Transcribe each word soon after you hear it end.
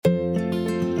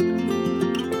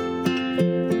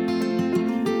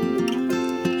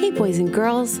boys and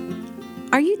girls.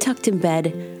 Are you tucked in bed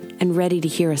and ready to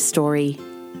hear a story?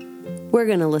 We're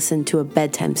going to listen to a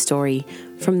bedtime story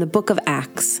from the book of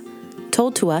Acts,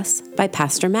 told to us by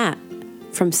Pastor Matt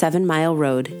from 7 Mile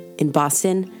Road in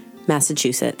Boston,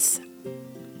 Massachusetts.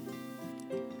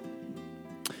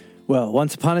 Well,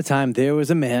 once upon a time, there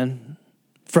was a man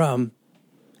from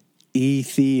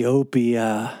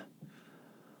Ethiopia.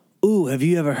 Ooh, have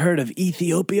you ever heard of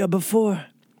Ethiopia before?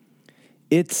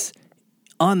 It's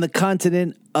on the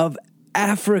continent of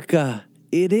Africa.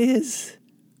 It is.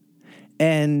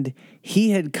 And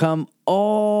he had come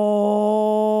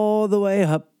all the way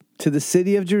up to the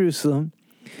city of Jerusalem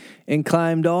and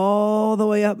climbed all the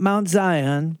way up Mount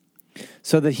Zion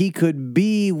so that he could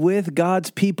be with God's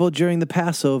people during the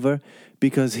Passover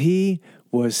because he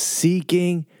was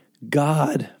seeking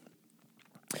God.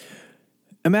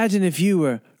 Imagine if you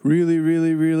were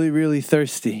really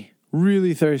thirsty,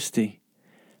 really thirsty.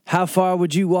 How far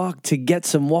would you walk to get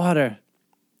some water?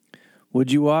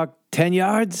 Would you walk 10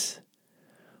 yards?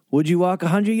 Would you walk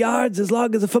 100 yards as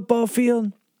long as a football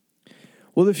field?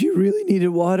 Well, if you really needed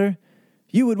water,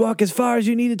 you would walk as far as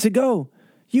you needed to go.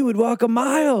 You would walk a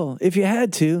mile if you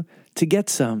had to get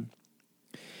some.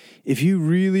 If you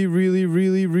really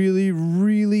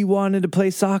wanted to play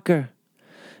soccer,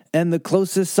 and the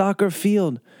closest soccer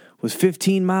field was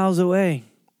 15 miles away,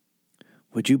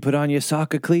 would you put on your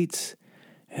soccer cleats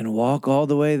and walk all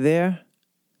the way there?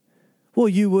 Well,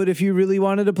 you would if you really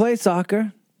wanted to play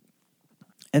soccer.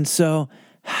 And so,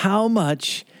 how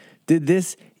much did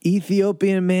this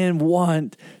Ethiopian man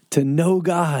want to know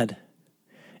God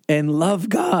and love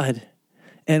God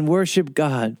and worship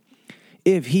God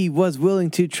if he was willing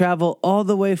to travel all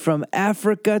the way from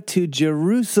Africa to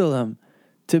Jerusalem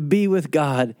to be with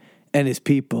God and his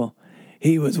people?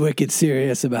 He was wicked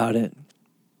serious about it.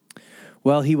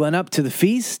 Well, he went up to the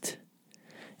feast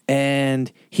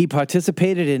and he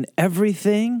participated in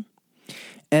everything.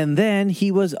 And then he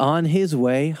was on his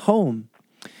way home.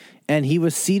 And he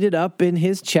was seated up in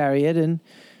his chariot, and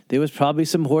there was probably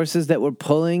some horses that were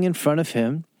pulling in front of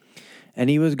him. And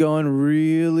he was going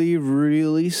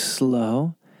really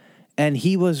slow. And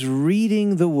he was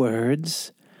reading the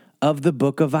words of the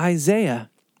book of Isaiah.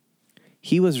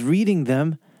 He was reading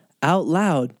them out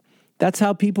loud. That's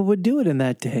how people would do it in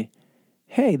that day.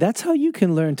 Hey, that's how you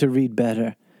can learn to read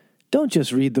better. Don't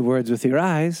just read the words with your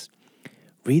eyes.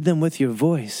 Read them with your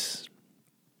voice.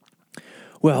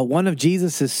 Well, one of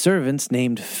Jesus' servants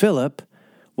named Philip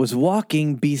was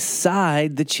walking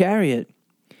beside the chariot.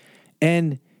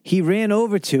 And he ran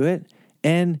over to it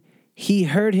and he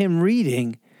heard him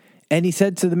reading. And he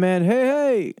said to the man,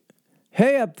 hey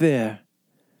up there.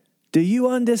 Do you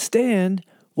understand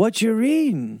what you're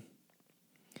reading?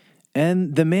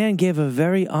 And the man gave a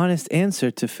very honest answer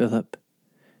to Philip.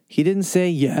 He didn't say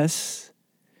yes.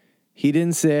 He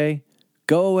didn't say,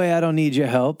 go away, I don't need your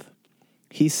help.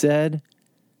 He said,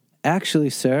 actually,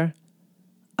 sir,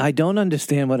 I don't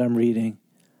understand what I'm reading.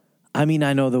 I mean,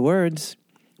 I know the words,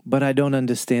 but I don't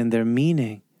understand their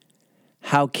meaning.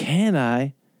 How can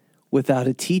I without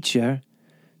a teacher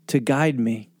to guide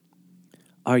me?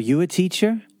 Are you a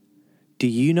teacher? Do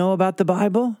you know about the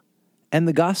Bible and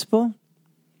the gospel?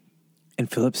 And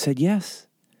Philip said, yes.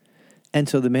 And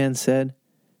so the man said,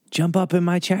 jump up in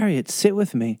my chariot, sit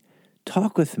with me,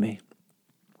 talk with me.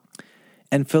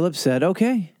 And Philip said,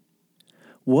 okay,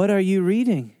 what are you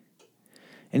reading?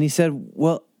 And he said,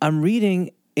 well, I'm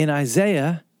reading in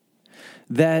Isaiah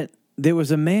that there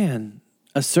was a man,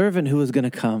 a servant who was going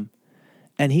to come,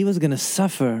 and he was going to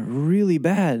suffer really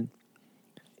bad.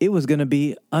 It was going to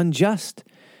be unjust.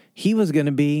 He was going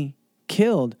to be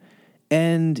killed.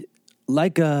 And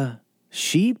like a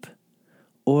sheep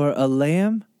or a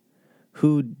lamb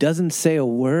who doesn't say a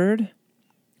word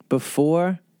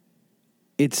before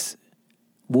its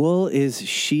wool is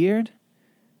sheared,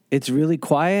 it's really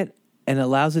quiet and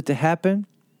allows it to happen.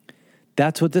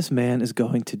 That's what this man is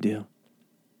going to do.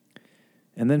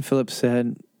 And then Philip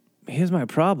said, here's my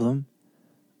problem.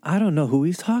 I don't know who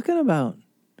he's talking about.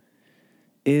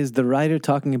 Is the writer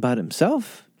talking about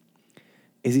himself?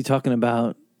 Is he talking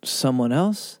about someone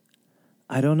else?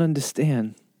 I don't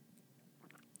understand.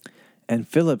 And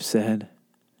Philip said,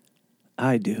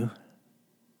 I do.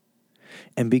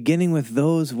 And beginning with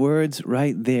those words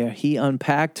right there, he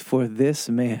unpacked for this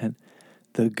man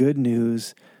the good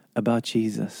news about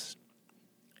Jesus.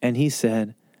 And he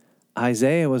said,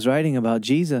 Isaiah was writing about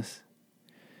Jesus,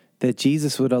 that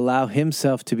Jesus would allow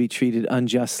himself to be treated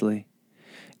unjustly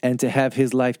and to have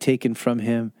his life taken from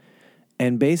him.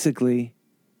 And basically,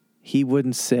 he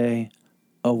wouldn't say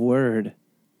a word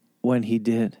when he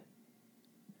did.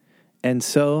 And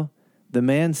so the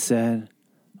man said,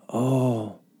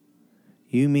 oh,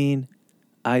 You mean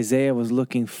Isaiah was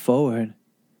looking forward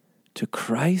to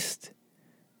Christ?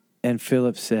 And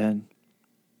Philip said,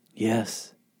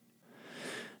 yes.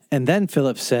 And then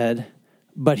Philip said,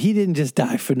 but he didn't just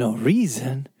die for no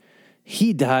reason.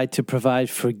 He died to provide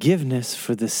forgiveness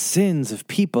for the sins of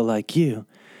people like you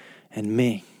and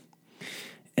me.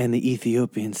 And the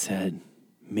Ethiopian said,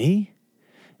 me?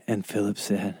 And Philip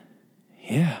said,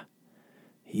 yeah,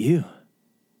 you.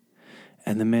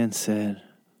 And the man said,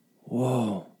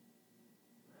 whoa,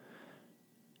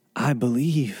 I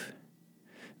believe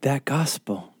that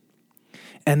gospel.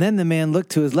 And then the man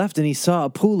looked to his left and he saw a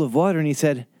pool of water and he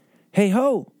said, hey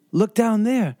ho, look down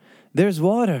there. There's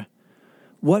water.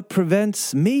 What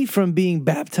prevents me from being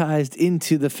baptized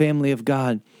into the family of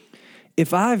God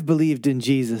if I've believed in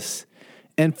Jesus?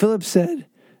 And Philip said,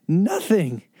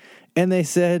 nothing. And they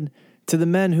said to the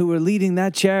men who were leading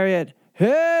that chariot,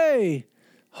 hey,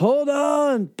 hold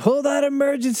on, pull that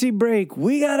emergency brake.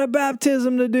 We got a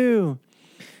baptism to do.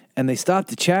 And they stopped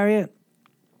the chariot,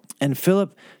 and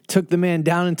Philip took the man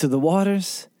down into the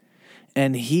waters,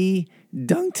 and he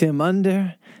dunked him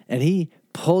under, and he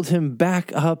pulled him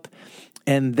back up.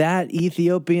 And that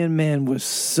Ethiopian man was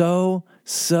so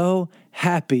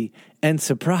happy and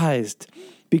surprised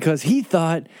because he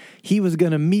thought he was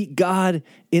going to meet God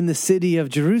in the city of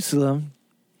Jerusalem.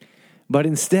 But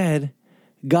instead,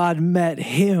 God met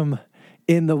him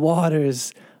in the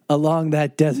waters along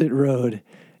that desert road.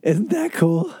 Isn't that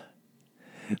cool?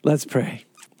 Let's pray.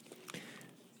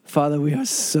 Father, we are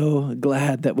so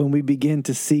glad that when we begin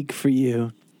to seek for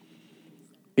you,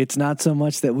 it's not so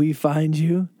much that we find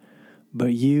you,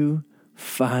 but you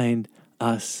find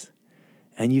us.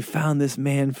 And you found this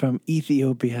man from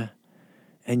Ethiopia,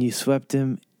 and you swept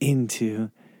him into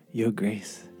your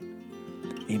grace.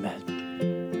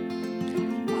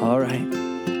 Amen. All right,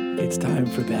 it's time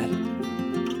for bed.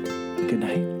 Good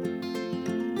night.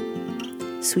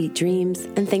 Sweet dreams,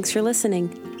 and thanks for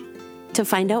listening. To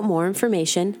find out more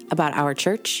information about our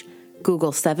church,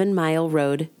 Google 7 Mile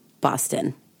Road,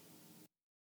 Boston.